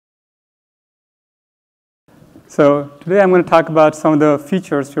So today I'm going to talk about some of the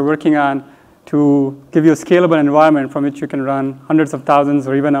features we're working on to give you a scalable environment from which you can run hundreds of thousands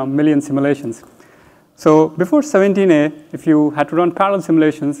or even a million simulations. So before 17a, if you had to run parallel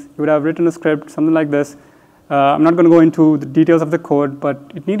simulations, you would have written a script, something like this. I'm not going to go into the details of the code,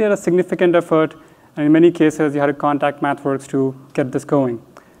 but it needed a significant effort, and in many cases, you had to contact MathWorks to get this going.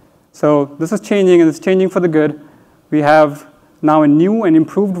 So this is changing, and it's changing for the good. We have now a new and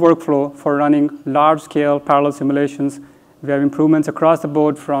improved workflow for running large-scale parallel simulations. We have improvements across the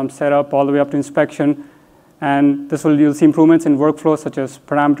board from setup all the way up to inspection. And you'll see improvements in workflows such as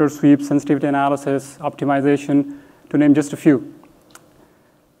parameter sweep, sensitivity analysis, optimization, to name just a few.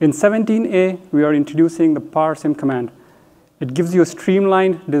 In 17a, we are introducing the parsim command. It gives you a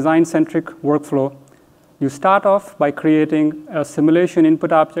streamlined, design-centric workflow. You start off by creating a simulation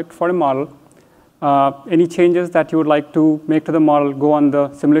input object for a model. Any changes that you would like to make to the model go on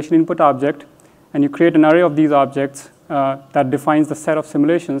the simulation input object, and you create an array of these objects that defines the set of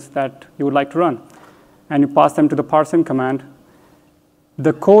simulations that you would like to run. And you pass them to the parsim command.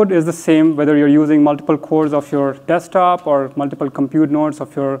 The code is the same whether you're using multiple cores of your desktop or multiple compute nodes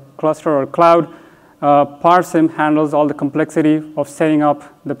of your cluster or cloud. Parsim handles all the complexity of setting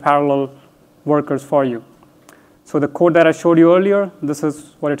up the parallel workers for you. So the code that I showed you earlier, this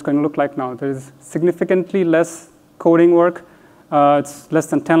is what it's going to look like now. There is significantly less coding work. It's less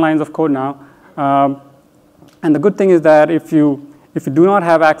than 10 lines of code now. And the good thing is that if you do not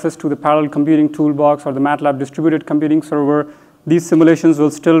have access to the parallel computing toolbox or the MATLAB distributed computing server, these simulations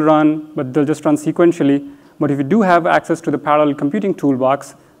will still run, but they'll just run sequentially. But if you do have access to the parallel computing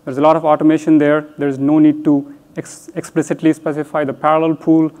toolbox, there's a lot of automation there. There's no need to explicitly specify the parallel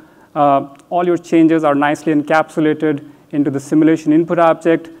pool. All your changes are nicely encapsulated into the simulation input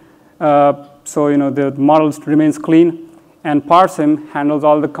object. So the model remains clean. And parsim handles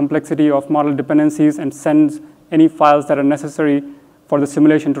all the complexity of model dependencies and sends any files that are necessary for the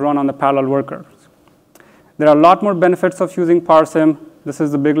simulation to run on the parallel workers. There are a lot more benefits of using parsim. This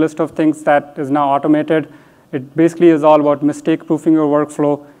is the big list of things that is now automated. It basically is all about mistake-proofing your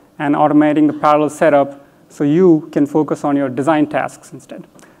workflow and automating the parallel setup so you can focus on your design tasks instead.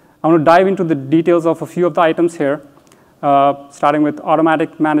 I want to dive into the details of a few of the items here, starting with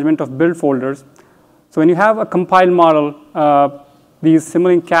automatic management of build folders. So when you have a compiled model, these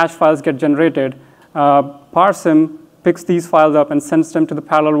Simulink cache files get generated. Parsim picks these files up and sends them to the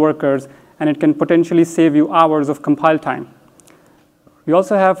parallel workers, and it can potentially save you hours of compile time. We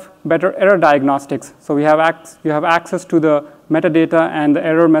also have better error diagnostics. So you have access to the metadata and the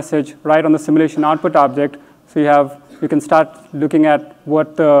error message right on the simulation output object. So you can start looking at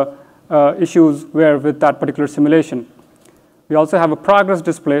what the issues were with that particular simulation. We also have a progress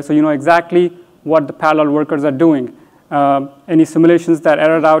display, so you know exactly what the parallel workers are doing. Any simulations that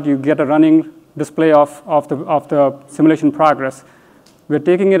errored out, you get a running display of the simulation progress. We're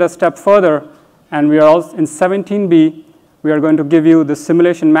taking it a step further, and we are also in 17b, we are going to give you the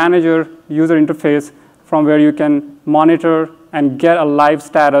simulation manager user interface from where you can monitor and get a live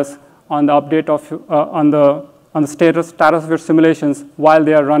status on the update of on the status of your simulations while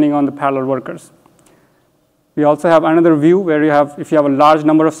they are running on the parallel workers. We also have another view where if you have a large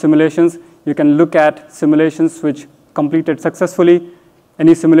number of simulations, you can look at simulations which completed successfully.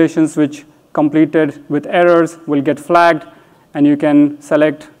 Any simulations which completed with errors will get flagged, and you can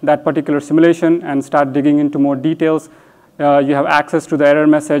select that particular simulation and start digging into more details. You have access to the error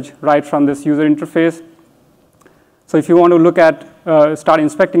message right from this user interface. So if you want to look at, start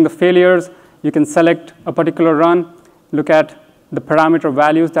inspecting the failures, you can select a particular run, look at the parameter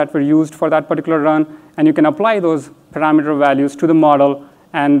values that were used for that particular run, and you can apply those parameter values to the model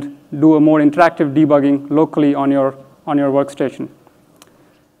and do a more interactive debugging locally on your workstation.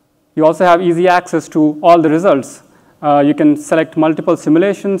 You also have easy access to all the results. You can select multiple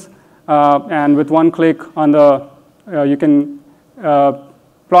simulations, and with one click on you can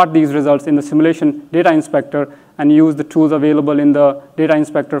plot these results in the simulation data inspector and use the tools available in the data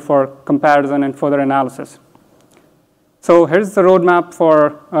inspector for comparison and further analysis. So here's the roadmap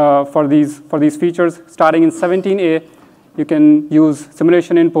for these features. Starting in 17a, you can use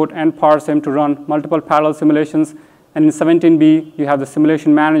simulation input and parsim to run multiple parallel simulations. And in 17b, you have the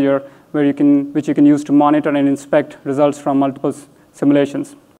simulation manager which you can use to monitor and inspect results from multiple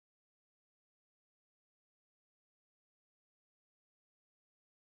simulations.